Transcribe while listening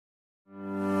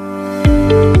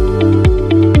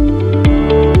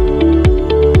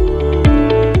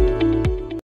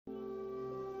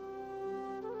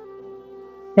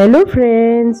Hello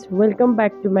friends, welcome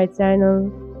back to my channel.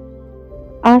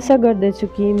 आशा गर्दछु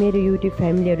कि मेरो युट्युब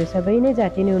फ्यामिलीहरू सबै नै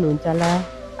जाति नै हुनुहुन्छ होला।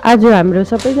 आज हाम्रो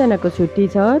सबैजनाको छुट्टी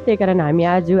छ, त्यही कारण हामी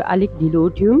आज अलिक ढिलो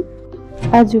उठ्यौँ।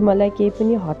 आज मलाई केही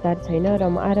पनि हतार छैन र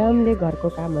म आरामले घरको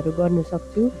कामहरू गर्नु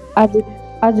सक्छु।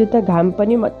 आज त घाम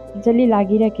पनि मजाले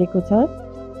लागिराखेको छ।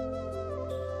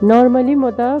 नर्मली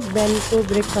म त बिहानको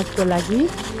ब्रेकफास्टको लागि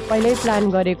पहिल्यै प्लान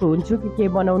गरेको हुन्छु कि के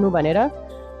बनाउनु भनेर,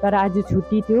 तर आज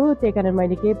छुट्टी थियो, त्यही कारण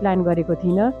मैले केही प्लान गरेको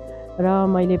थिइनँ र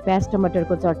मैले प्याज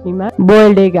टमाटरको चटनीमा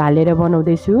बोइल्ड एग हालेर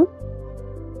बनाउँदैछु।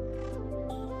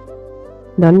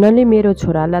 धन्नले मेरो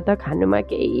छोरालाई त खानुमा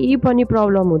केही पनि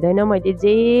प्रब्लम हुँदैन, मैले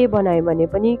जे बनाएँ भने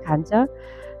पनि खान्छ।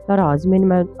 तर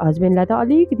हस्बेन्डलाई त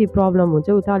अलिकति प्रब्लम हुन्छ,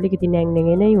 ऊ त अलिकति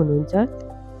न्याङन्याङै नै हुनुहुन्छ।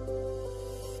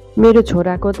 मेरो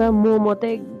छोराको त मोमो त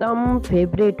एकदम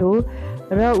फेभरेट हो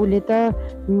र उसले त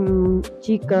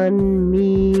चिकन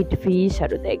मिट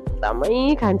फिसहरू त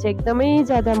एकदमै खान्छ, एकदमै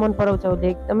ज्यादा मन पराउँछ उसले,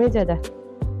 एकदमै ज्यादा।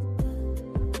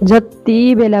 जति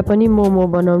बेला पनि मोमो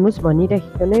बनाउनुहोस्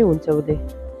भनिरहेको नै हुन्छ उसले।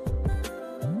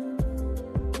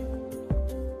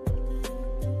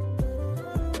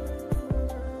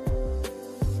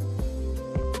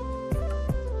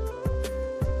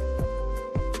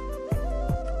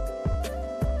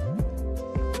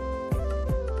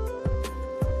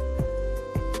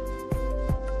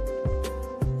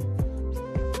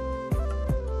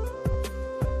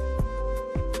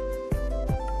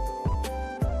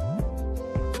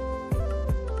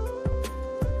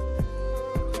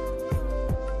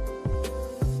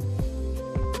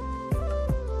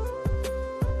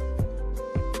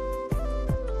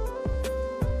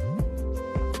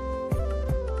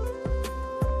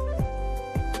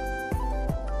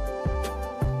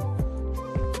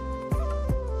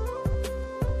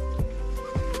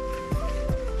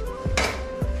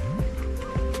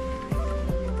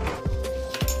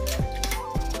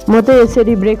 म त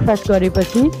यसरी ब्रेकफास्ट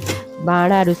गरेपछि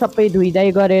भाँडाहरू सबै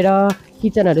धुइधाइ गरेर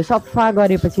किचनहरू सफा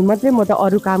गरेपछि मात्रै म त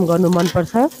अरू काम गर्नु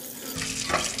मनपर्छ।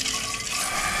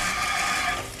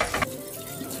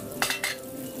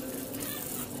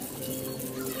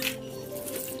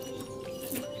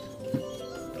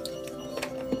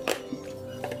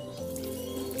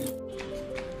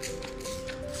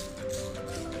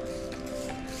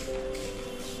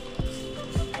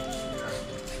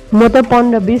 म त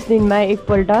 15-20 दिनमा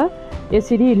एकपल्ट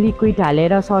यसरी लिक्विड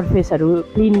हालेर सर्फेसहरू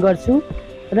क्लिन गर्छु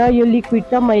र यो लिक्विड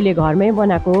त मैले घरमै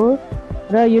बनाएको हो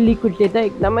र यो लिक्विडले त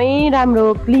एकदमै राम्रो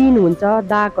क्लिन हुन्छ,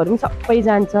 दागहरू पनि सबै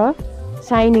जान्छ,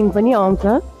 साइनिङ पनि आउँछ।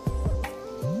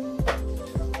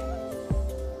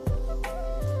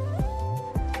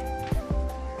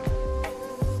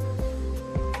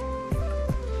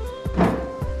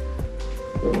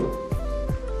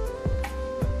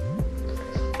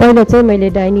 पहिला चाहिँ मैले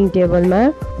डाइनिङ टेबलमा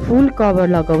फुल कभर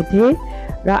लगाउँथेँ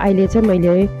र अहिले चाहिँ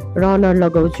मैले रनर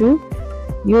लगाउँछु।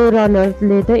 यो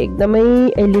रनरले त एकदमै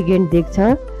एलिगेन्ट देख्छ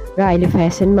र अहिले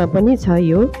फ्यासनमा पनि छ।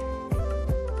 यो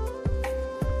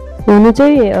हुनु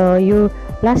चाहिँ यो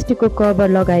प्लास्टिकको कभर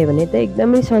लगायो भने त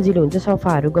एकदमै सजिलो हुन्छ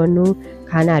सफाहरू गर्नु,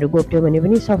 खानाहरू घोप्ट्यो भने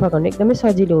पनि सफा गर्नु एकदमै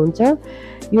सजिलो हुन्छ।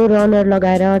 यो रनर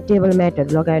लगाएर टेबल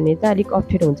म्याटहरू लगायो भने त अलिक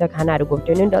अप्ठ्यारो हुन्छ, खानाहरू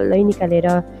घोप्ट्यो भने डल्लै निकालेर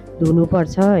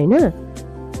धुनुपर्छ होइन।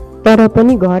 तर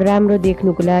पनि घर राम्रो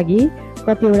देख्नुको लागि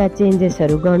कतिवटा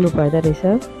चेन्जेसहरू गर्नुपर्दो रहेछ।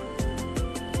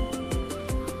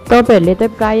 तपाईँहरूले त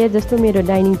प्रायः जस्तो मेरो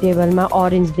डाइनिङ टेबलमा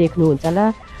अरेन्ज देख्नुहुन्छ होला।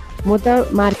 म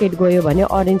त मार्केट गयो भने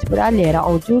अरेन्ज पुरा लिएर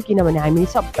आउँछु, किनभने हामी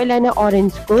सबैलाई नै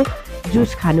अरेन्जको जुस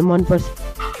खानु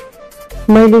मनपर्छ।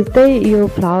 मैले चाहिँ यो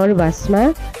फ्लावर भासमा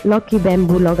लक्की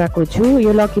ब्याम्बू लगाएको छु।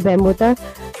 यो लक्की ब्याम्बू त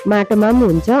माटोमा पनि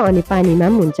हुन्छ अनि पानीमा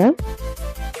पनि हुन्छ।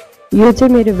 यो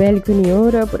चाहिँ मेरो बेल्कुनी हो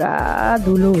र पुरा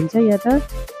धुलो हुन्छ यहाँ त।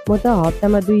 म त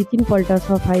हप्तामा 2-3 पल्ट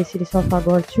यसरी सफा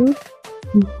गर्छु।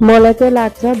 मलाई चाहिँ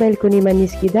लाग्छ बेल्कुनीमा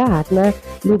निस्किँदा हातमा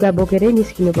लुगा बोकेरै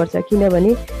निस्किनुपर्छ,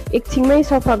 किनभने एकछिनमै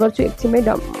सफा गर्छु, एकछिनमै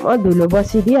डम्म धुलो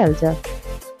बसिदिइहाल्छ।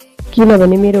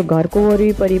 किनभने मेरो घरको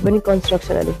वरिपरि पनि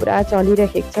कन्स्ट्रक्सनहरू पुरा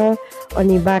चलिरहेको छ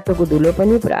अनि बाटोको धुलो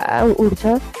पनि पुरा उड्छ।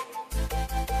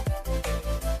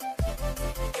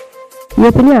 यो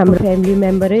पनि हाम्रो फ्यामिली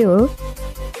मेम्बरै हो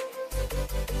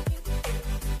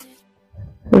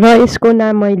र यसको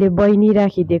नाम मैले बहिनी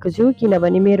राखिदिएको छु,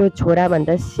 किनभने मेरो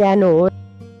छोराभन्दा सानो हो।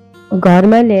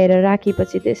 घरमा ल्याएर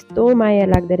राखेपछि त्यस्तो माया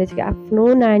लाग्दो रहेछ कि आफ्नो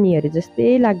नानीहरू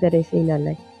जस्तै लाग्दो रहेछ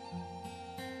यिनीहरूलाई।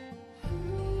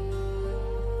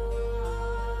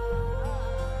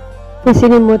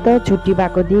 त्यसरी म त छुट्टी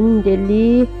भएको दिन डेली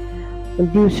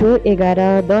दिउँसो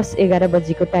 10-11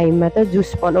 बजीको टाइममा त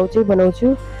जुस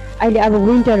बनाउँछु। अहिले अब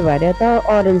विन्टर भएर त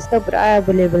अरेन्ज त पुरा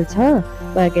अभाइलेबल छ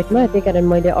मार्केटमा, त्यही कारण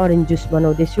मैले अरेन्ज जुस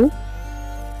बनाउँदैछु।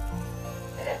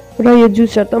 र यो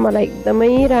जुसर त मलाई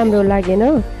एकदमै राम्रो लागेन,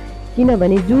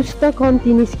 किनभने जुस त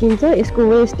कम्ती निस्किन्छ, यसको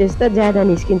वेस्टेज त ज्यादा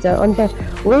निस्किन्छ, अन्त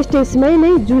वेस्टेजमै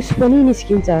नै जुस पनि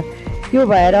निस्किन्छ। त्यो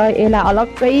भएर यसलाई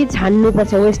अलग्गै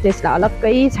छान्नुपर्छ, वेस्टेजलाई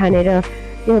अलग्गै छानेर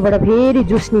त्योबाट फेरि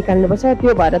जुस निकाल्नुपर्छ।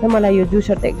 त्यो भएर त मलाई यो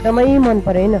जुसर त एकदमै मन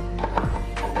परेन।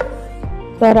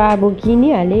 तर अब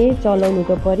किनिहालेँ, चलाउनु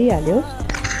त परिहाल्यो।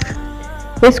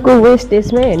 यसको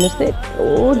वेस्टेजमै हेर्नुहोस् त यत्रो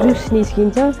जुस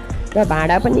निस्किन्छ र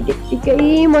भाँडा पनि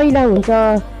त्यत्तिकै मैला हुन्छ।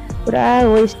 पुरा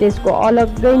वेस्टेजको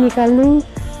अलग्गै निकाल्नु,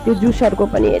 त्यो जुसरको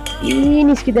पनि यति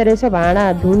निस्किँदो रहेछ, भाँडा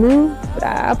धुनु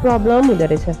पुरा प्रब्लम हुँदो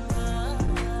रहेछ।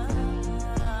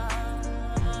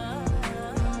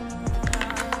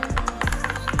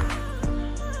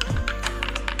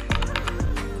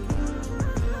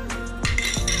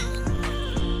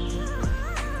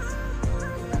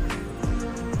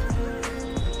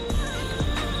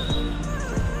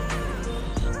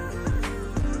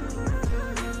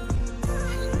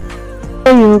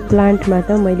 यो प्लान्टमा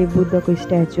त मैले बुद्धको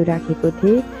स्ट्याचु राखेको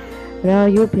थिएँ र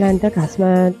यो प्लान्ट त खासमा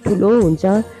ठुलो हुन्छ,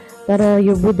 तर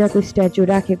यो बुद्धको स्ट्याचु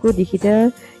राखेकोदेखि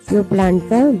त यो प्लान्ट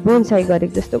त बोन्साई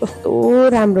गरेको जस्तो कस्तो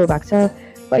राम्रो भएको छ,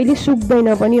 कहिले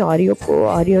सुक्दैन पनि, हरियोको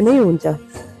हरियो नै हुन्छ।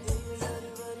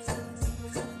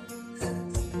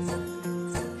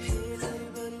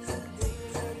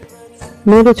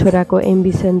 मेरो छोराको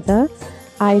एम्बिसन त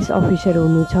आइएस अफिसर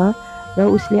हुनु छ र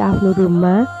उसले आफ्नो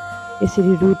रुममा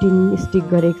यसरी रुटिन स्टिक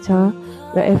गरेको छ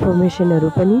र एफर्मेसनहरू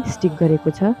पनि स्टिक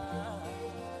गरेको छ।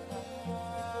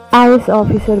 आइएस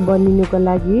अफिसर बनिनुको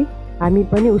लागि हामी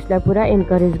पनि उसलाई पुरा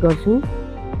एन्करेज गर्छौँ।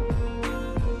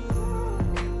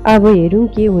 अब हेरौँ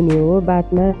के हुने हो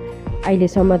बादमा।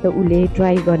 अहिलेसम्म त उसले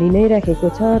ट्राई गरि नै राखेको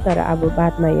छ, तर अब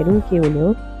बादमा हेरौँ के हुने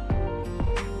हो।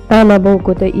 आमा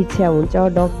बाउको त इच्छा हुन्छ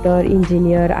डक्टर,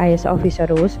 इन्जिनियर, आइएस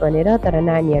अफिसर होस् भनेर, तर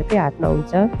नानीहरूकै हातमा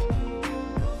हुन्छ।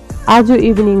 आज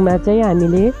इभिनिङमा चाहिँ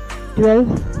हामीले 12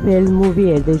 फेल मुभी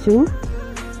हेर्दैछौँ।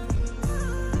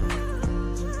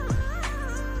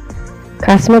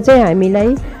 खासमा चाहिँ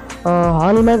हामीलाई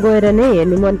हलमा गएर नै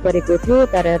हेर्नु मन परेको थियो,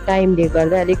 तर टाइमले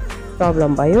गर्दा अलिक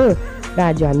प्रब्लम भयो र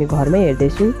आज हामी घरमै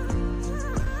हेर्दैछौँ।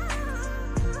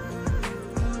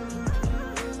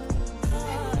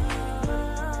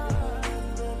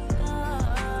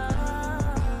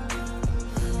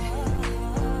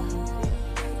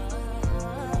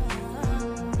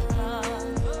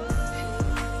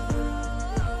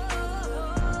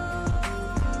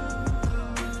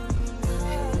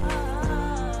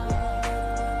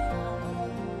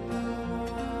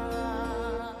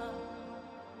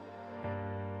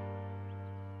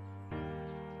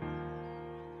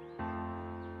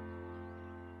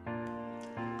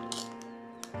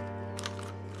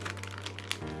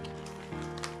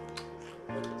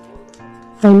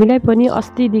 हामीलाई पनि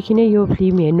अस्तिदेखि नै यो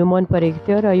फिल्म हेर्नु मन परेको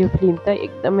थियो र यो फिल्म त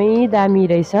एकदमै दामी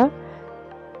रहेछ।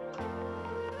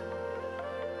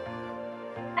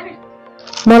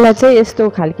 मलाई चाहिँ यस्तो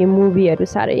खालके मुभीहरू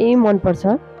साह्रै मनपर्छ।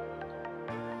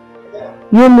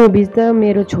 यो मुभी त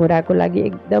मेरो छोराको लागि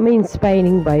एकदमै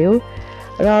इन्स्पायरिङ भयो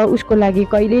र उसको लागि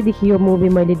कहिलेदेखि यो मुभी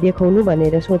मैले देखाउनु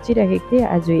भनेर सोचिरहेको थिएँ,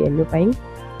 आज हेर्नु पाएँ।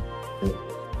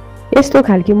 यस्तो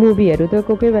खालके मुभीहरू त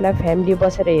कोही कोही बेला फ्यामिली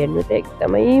बसेर हेर्नु त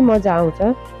एकदमै मजा आउँछ।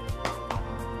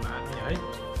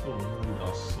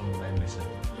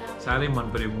 साह्रै मन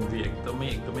पर्यो मुभी, एकदमै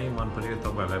एकदमै मन पर्यो।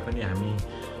 तपाईँहरूलाई पनि हामी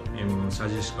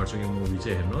सजेस्ट गर्छौँ यो मुभी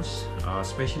चाहिँ हेर्नुहोस्,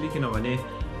 स्पेसली किनभने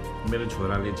मेरो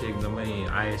छोराले चाहिँ एकदमै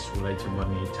आइएसलाई चाहिँ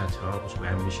बन्ने इच्छा छ, उसको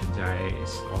एम्बिसन चाहिँ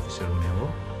आइएस अफिसर हुने हो।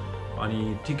 अनि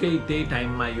ठिकै त्यही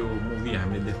टाइममा यो मुभी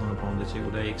हामीले देखाउन पाउँदा चाहिँ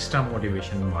उसलाई एक्स्ट्रा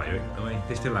मोटिभेसन भयो, एकदमै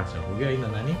त्यस्तै लाग्छ हो कि होइन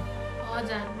नानी?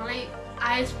 हजुर, मलाई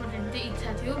आइएस पढ्ने चाहिँ इच्छा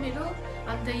थियो मेरो,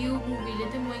 अन्त यो मुभीले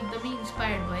चाहिँ म एकदमै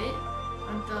इन्स्पायर्ड भएँ।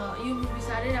 अन्त यो मुभी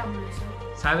साह्रै राम्रो रहेछ,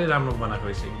 साह्रै राम्रो बनाएको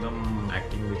रहेछ, एकदम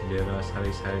एक्टिङदेखि लिएर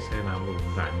साह्रै राम्रो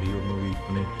हुन्छ। हामीले यो मुभी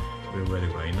कुनै उयो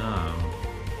गरेको होइन,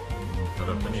 तर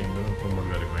पनि एकदमै प्रमोट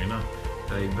गरेको होइन,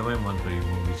 तर एकदमै मन पऱ्यो यो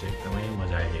मुभी चाहिँ, एकदमै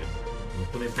मजा आयो।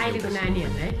 कुनै अहिलेको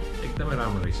नानीहरूलाई एकदमै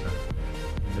राम्रो रहेछ,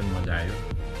 एकदम मजा आयो,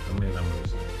 एकदमै राम्रो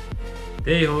रहेछ।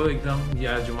 त्यही हो, एकदम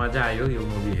आज मजा आयो यो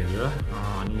मुभी हेरेर।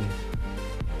 अनि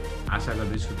आशा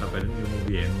गर्दैछु तपाईँहरू पनि यो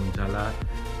मुभी हेर्नुहुन्छ होला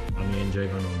अनि इन्जोय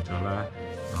गर्नुहुन्छ होला।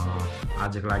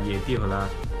 आजको लागि यति होला।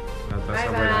 बाई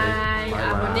बाई,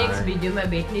 अब नेक्स्ट भिडियोमा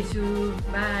भेट्नेछु।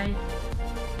 बाई।